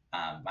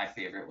 My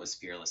favorite was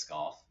Fearless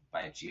Golf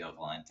by Gio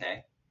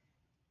Valente.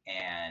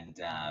 And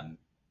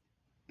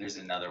there's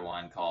another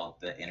one called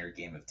The Inner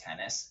Game of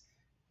Tennis,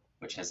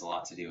 which has a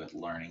lot to do with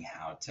learning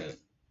how to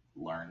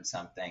learn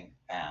something,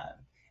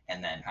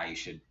 and then how you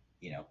should,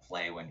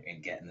 play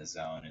and get in the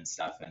zone and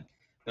stuff. And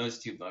those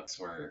two books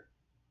were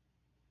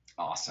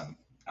awesome.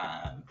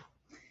 Um,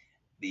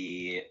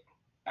 the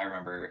I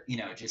remember,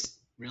 just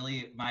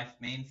really my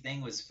main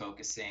thing was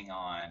focusing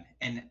on,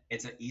 and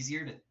it's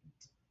easier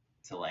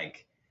to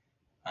like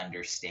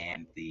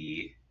understand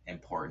the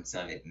importance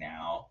of it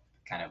now,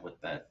 kind of with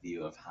the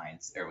view of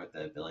hindsight, or with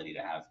the ability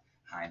to have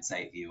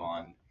hindsight view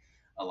on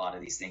a lot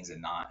of these things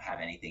and not have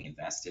anything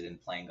invested in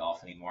playing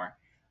golf anymore.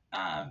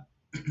 Um,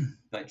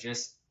 but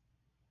just,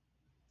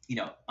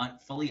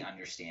 fully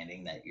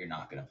understanding that you're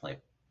not going to play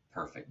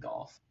perfect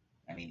golf.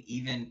 I mean,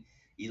 even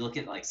you look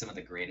at like some of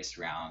the greatest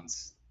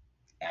rounds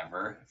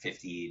ever,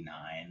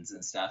 59s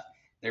and stuff,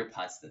 they're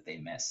putts that they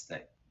missed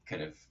that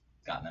could have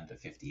gotten them to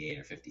 58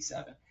 or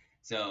 57.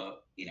 So,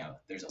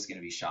 there's always going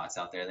to be shots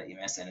out there that you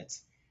miss. And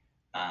it's,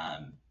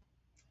 um,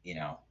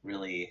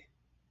 really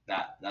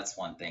that's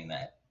one thing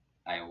that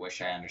I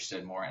wish I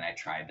understood more. And I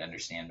tried to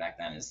understand back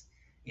then is,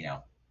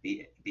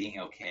 being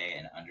okay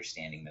and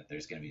understanding that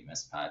there's going to be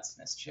missed putts,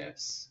 missed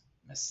chips,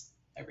 missed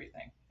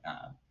everything,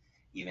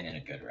 even in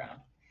a good round.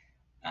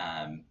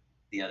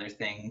 The other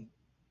thing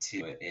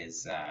to it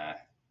is,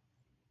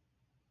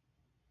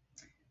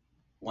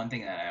 one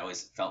thing that I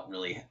always felt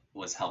really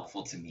was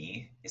helpful to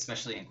me,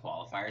 especially in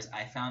qualifiers.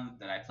 I found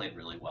that I played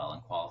really well in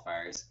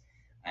qualifiers.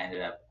 I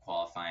ended up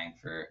qualifying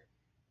for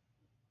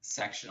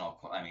sectional.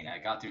 I mean, I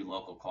got through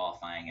local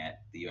qualifying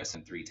at the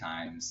USM 3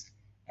 times,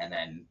 and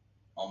then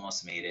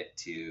almost made it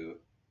to.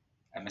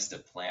 I missed a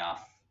playoff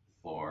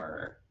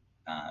for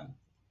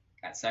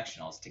at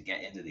sectionals to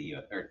get into the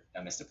or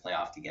I missed a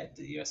playoff to get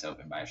into the U.S.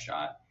 Open by a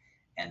shot,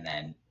 and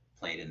then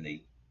played in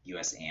the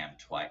U.S. Am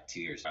twice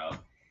 2 years ago,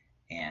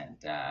 and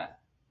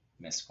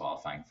missed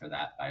qualifying for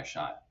that by a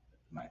shot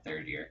my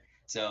third year.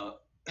 So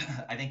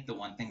I think the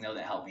one thing though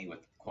that helped me with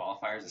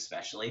qualifiers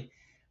especially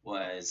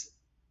was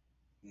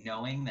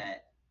knowing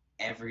that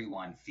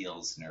everyone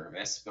feels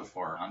nervous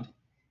before a round,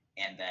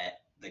 and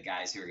that the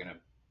guys who are going to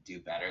do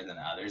better than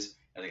others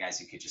are the guys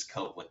who could just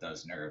cope with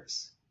those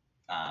nerves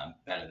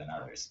better than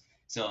others.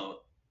 So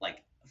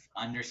like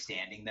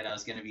understanding that I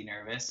was going to be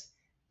nervous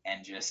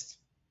and just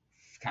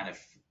kind of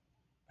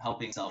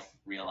helping myself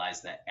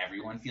realize that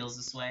everyone feels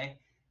this way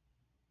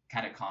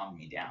kind of calmed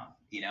me down.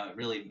 It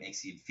really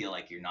makes you feel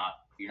like you're not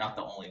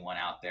the only one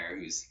out there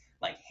who's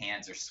like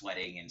hands are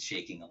sweating and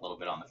shaking a little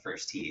bit on the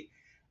first tee,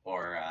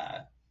 or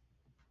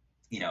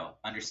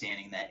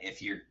understanding that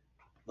if you're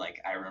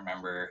like, I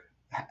remember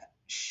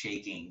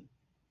shaking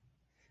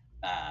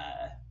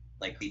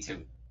like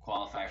to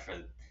qualify for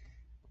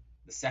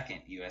the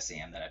second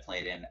USAM that I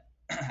played in.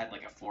 I had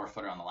like a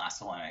 4-footer on the last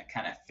hole, and I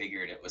kind of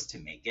figured it was to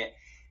make it,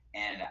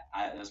 and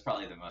it was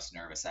probably the most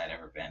nervous I'd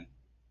ever been,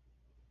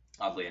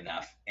 oddly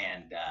enough.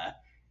 And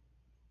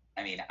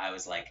I mean, I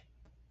was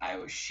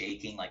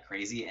shaking like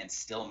crazy and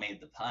still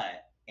made the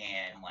putt.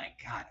 And I'm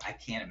like, God, I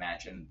can't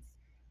imagine,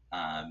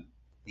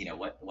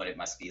 what it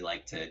must be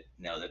like to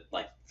know that,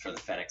 like for the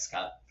FedEx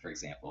Cup, for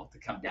example, to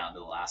come down to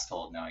the last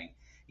hole knowing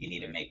you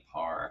need to make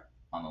par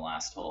on the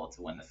last hole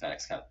to win the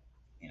FedEx Cup,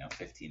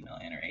 15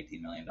 million or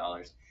 18 million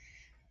dollars.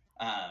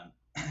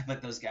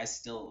 But those guys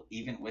still,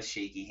 even with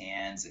shaky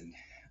hands and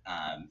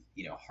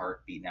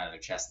heart beating out of their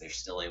chest, they're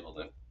still able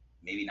to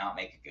maybe not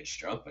make a good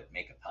stroke, but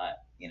make a putt.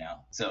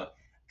 So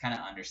kind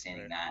of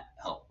understanding that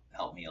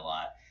helped me a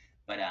lot.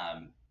 But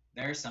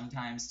there are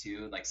sometimes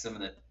too, like some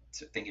of the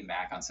thinking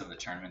back on some of the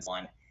tournaments,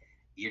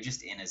 you're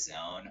just in a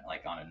zone,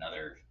 like on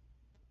another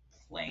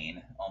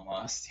plane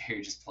almost.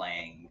 You're just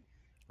playing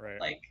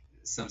like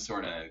some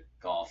sort of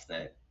golf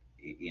that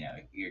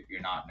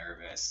you're not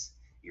nervous.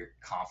 Your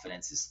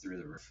confidence is through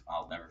the roof.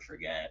 I'll never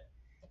forget.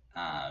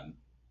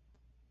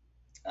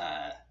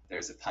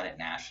 There's a putt at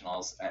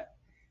nationals that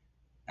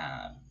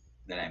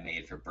I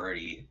made for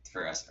birdie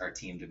for our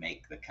team to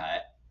make the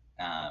cut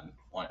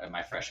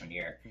my freshman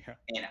year. Yeah.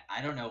 And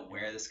I don't know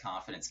where this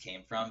confidence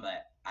came from,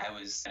 but I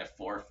was at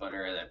a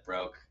 4-footer that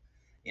broke.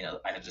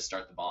 I had to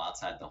start the ball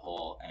outside the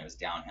hole, and it was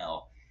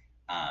downhill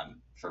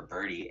for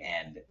birdie,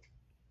 and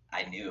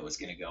I knew it was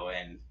going to go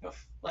in,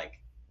 like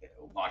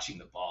watching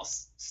the ball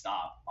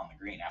stop on the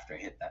green after I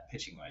hit that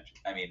pitching wedge.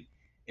 I mean,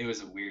 it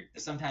was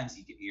sometimes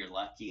you're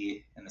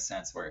lucky in the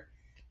sense where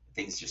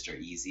things just are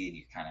easy and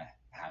you kind of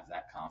have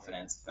that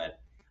confidence. But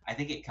I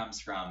think it comes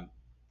from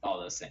all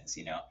those things,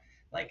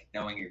 like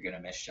knowing you're going to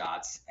miss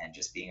shots and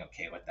just being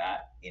okay with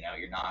that.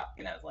 You're not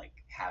going to like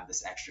have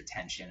this extra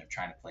tension of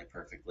trying to play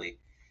perfectly.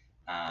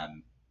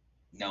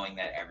 Knowing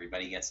that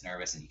everybody gets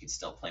nervous and you can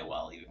still play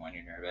well even when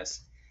you're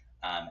nervous.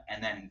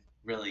 And then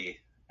really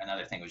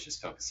another thing was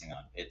just focusing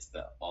on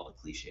all the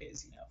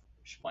cliches,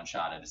 one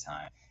shot at a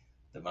time.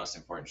 The most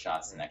important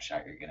shot's the next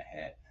shot you're going to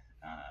hit.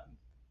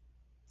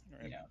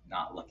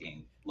 Not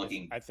looking.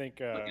 I think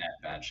looking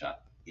at bad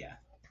shot. Yeah.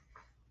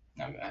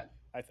 No, go ahead.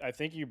 I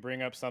think you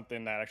bring up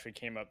something that actually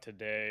came up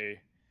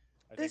today.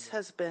 This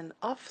has been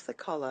Off the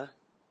Collar,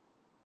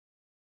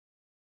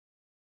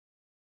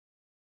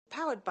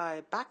 powered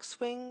by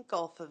Backswing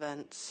Golf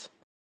Events.